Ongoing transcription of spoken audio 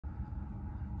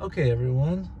Okay,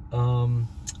 everyone.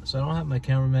 So I don't have my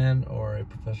cameraman or a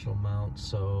professional mount,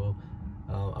 so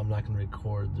I'm not going to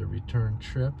record the return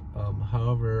trip.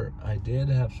 However, I did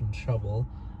have some trouble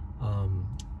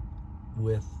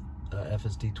with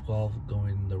FSD 12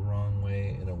 going the wrong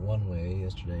way in a one-way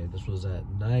yesterday. This was at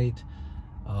night.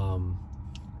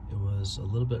 It was a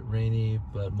little bit rainy,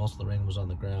 but most of the rain was on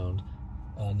the ground.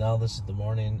 Now this is the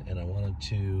morning, and I wanted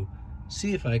to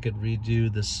see if I could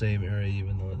redo the same area,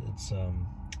 even though it's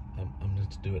I'm going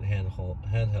to do it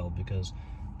handheld because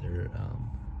there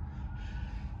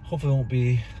hopefully won't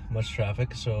be much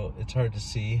traffic, so it's hard to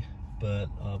see. But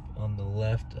up on the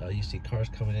left, you see cars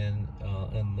coming in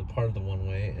the part of the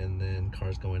one-way, and then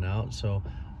cars going out. So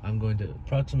I'm going to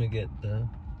approximately get the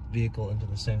vehicle into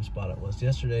the same spot it was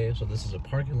yesterday. So this is a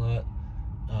parking lot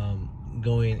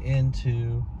going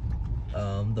into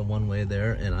the one-way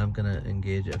there, and I'm gonna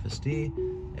engage FSD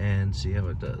and see how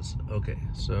it does. Okay,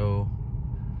 so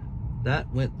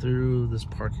that went through this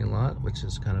parking lot, which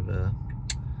is kind of a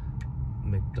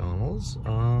McDonald's.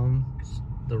 It's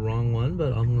the wrong one,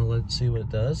 but I'm gonna let's see what it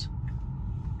does.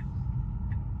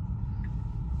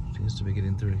 Seems to be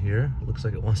getting through here. It looks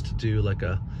like it wants to do like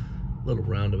a little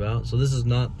roundabout. So this is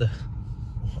not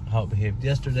how it behaved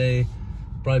yesterday,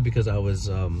 probably because I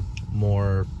was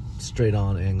more straight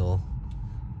on angle.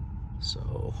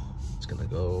 So it's gonna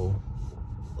go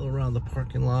around the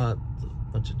parking lot,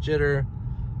 a bunch of jitter.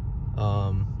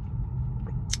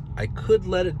 I could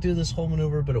let it do this whole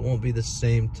maneuver, but it won't be the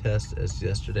same test as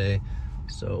yesterday.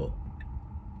 So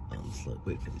let's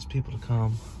wait for these people to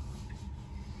come.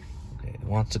 Okay, it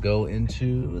wants to go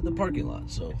into the parking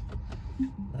lot, so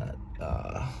that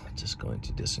just going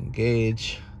to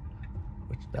disengage,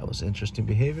 which that was interesting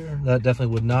behavior. That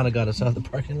definitely would not have got us out of the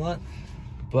parking lot,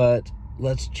 but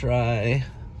let's try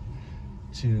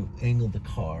to angle the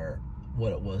car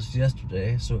what it was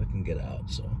yesterday so it can get out.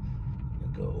 So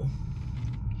I'm gonna go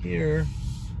here.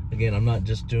 Again, I'm not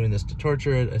just doing this to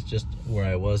torture it, it's just where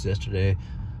I was yesterday,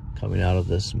 coming out of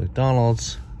this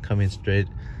McDonald's, coming straight,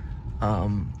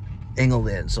 angled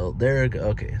in. So there,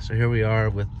 okay, so here we are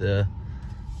with the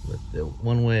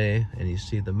one way, and you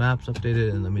see the maps updated.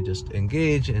 And let me just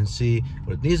engage and see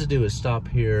what it needs to do is stop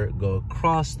here, go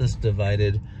across this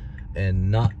divided, and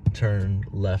not turn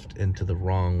left into the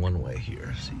wrong one way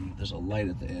here. See, there's a light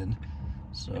at the end.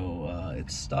 So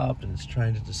it's stopped and it's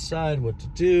trying to decide what to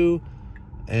do.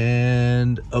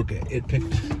 And okay, it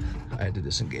picked, I had to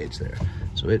disengage there.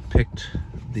 So it picked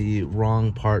the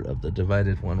wrong part of the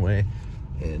divided one way,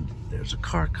 and there's a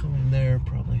car coming there,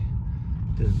 probably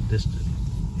didn't just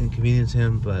inconvenience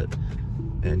him, but,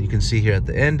 and you can see here at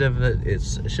the end of it, it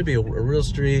should be a real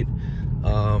street.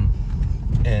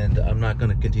 And I'm not going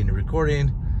to continue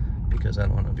recording because I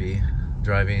don't want to be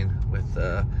driving with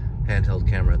a handheld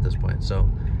camera at this point. So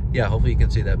yeah, hopefully you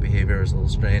can see that behavior is a little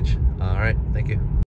strange. All right, thank you.